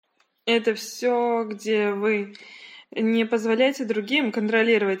Это все, где вы не позволяете другим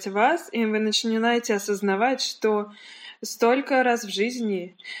контролировать вас, и вы начинаете осознавать, что столько раз в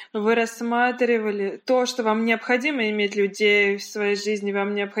жизни вы рассматривали то, что вам необходимо иметь людей в своей жизни,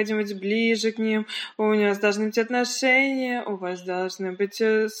 вам необходимо быть ближе к ним, у вас должны быть отношения, у вас должны быть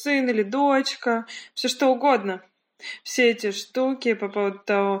сын или дочка, все что угодно. Все эти штуки по поводу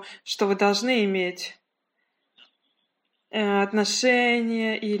того, что вы должны иметь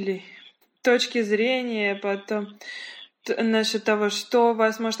отношения или точки зрения потом насчет того, что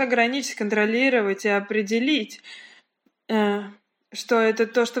вас может ограничить, контролировать и определить, что это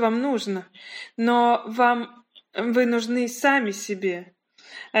то, что вам нужно. Но вы нужны сами себе,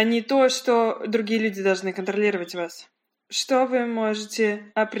 а не то, что другие люди должны контролировать вас. Что вы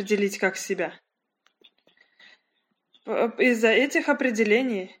можете определить как себя? Из-за этих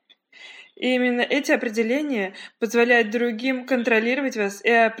определений, именно эти определения позволяют другим контролировать вас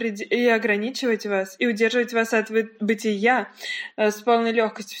и ограничивать вас, и удерживать вас от бытия с полной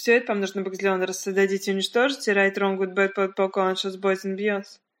легкостью. Все это вам нужно бэкзелен рассадить и уничтожить. Right, wrong, good, bad, pod, pop, conscious, boys and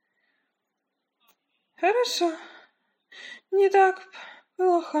beyonds. Хорошо. Не так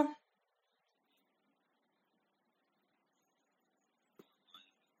плохо.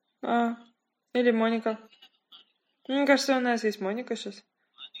 Или Моника. Мне кажется, у нас есть Моника сейчас.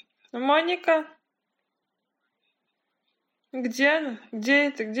 Моника? Где она? Где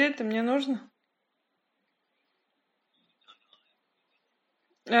это? Где это? Мне нужно.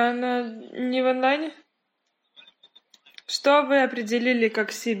 Она не в онлайне? Что вы определили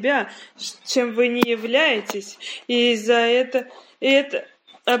как себя, чем вы не являетесь, и это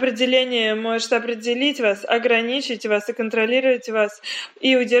определение может определить вас, ограничить вас и контролировать вас,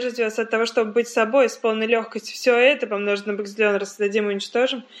 и удерживать вас от того, чтобы быть собой с полной легкостью. Все это помножено на бэкзелен рассадим и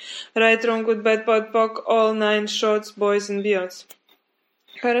уничтожим. Right, wrong, good, bad, pod, poc, all nine shots, boys and beyonds.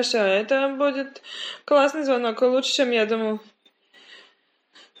 Хорошо, это будет классный звонок, лучше, чем я думал.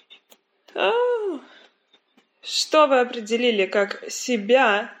 Что вы определили как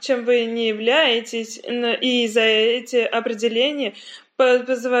себя, чем вы не являетесь, и за эти определения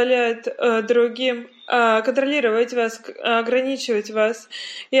позволяют другим контролировать вас, ограничивать вас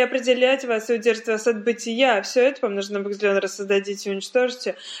и определять вас и удерживать вас от бытия. Все это вам нужно бэкзелен рассадить и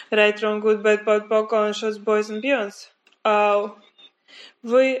уничтожить. Right, wrong, good, bad, pod, poc, all shots, boys and beyonds.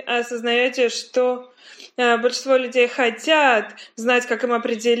 Вы осознаете, что большинство людей хотят знать, как им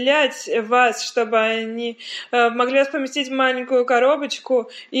определять вас, чтобы они могли вас поместить в маленькую коробочку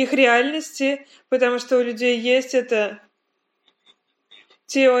их реальности, потому что у людей есть эта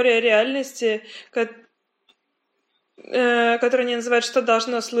теория реальности, которую они называют, что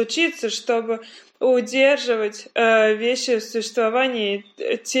должно случиться, чтобы удерживать вещи в существовании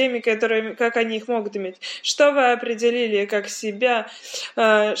теми, как они их могут иметь. Что вы определили как себя,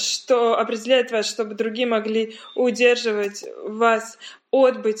 что определяет вас, чтобы другие могли удерживать вас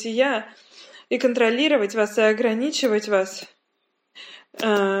от бытия и контролировать вас, и ограничивать вас,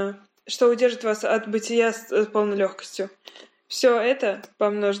 что удержит вас от бытия с полной легкостью. Все это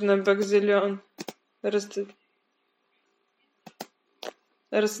помножено на бэкзелен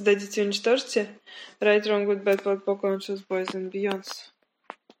рассадите и уничтожьте. Right, wrong, good, bad, pod, poc, conscious, boys and beyonds.